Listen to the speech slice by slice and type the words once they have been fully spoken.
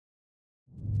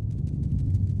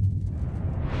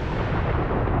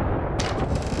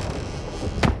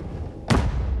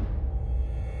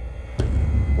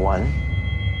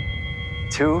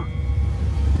2.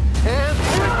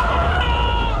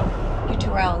 You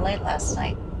two were out late last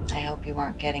night. I hope you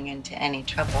weren't getting into any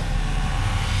trouble.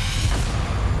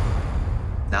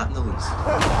 Not in the least.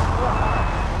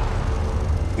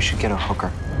 We should get a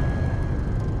hooker.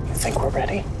 You think we're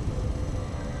ready?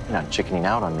 You're not chickening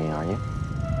out on me, are you?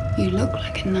 You look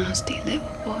like a nasty little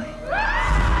boy.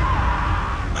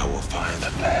 I will find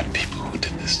the bad people who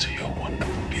did this to your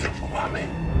wonderful, beautiful mommy.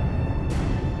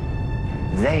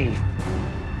 They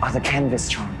are the canvas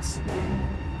trunks,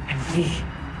 and we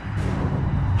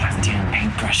are the damn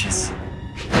paintbrushes.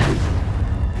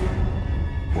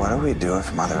 What do we do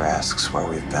if Mother asks where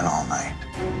we've been all night?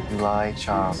 You lie,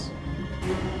 Charles.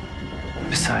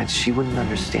 Besides, she wouldn't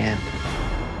understand.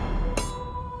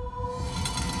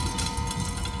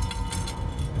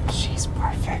 She's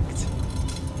perfect.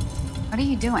 What are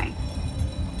you doing?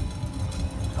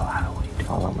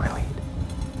 Follow my lead.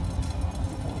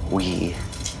 We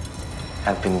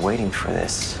have been waiting for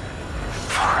this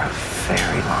for a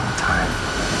very long time.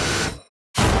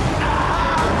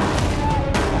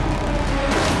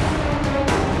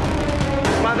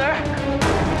 Mother,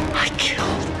 I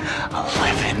killed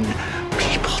 11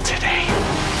 people today.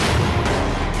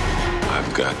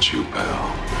 I've got you,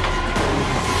 pal.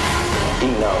 He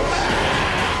knows.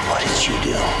 What did you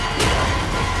do?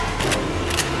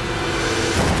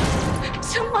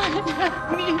 Someone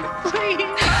help me,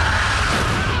 please.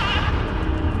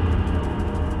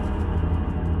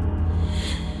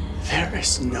 There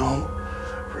is no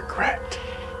regret.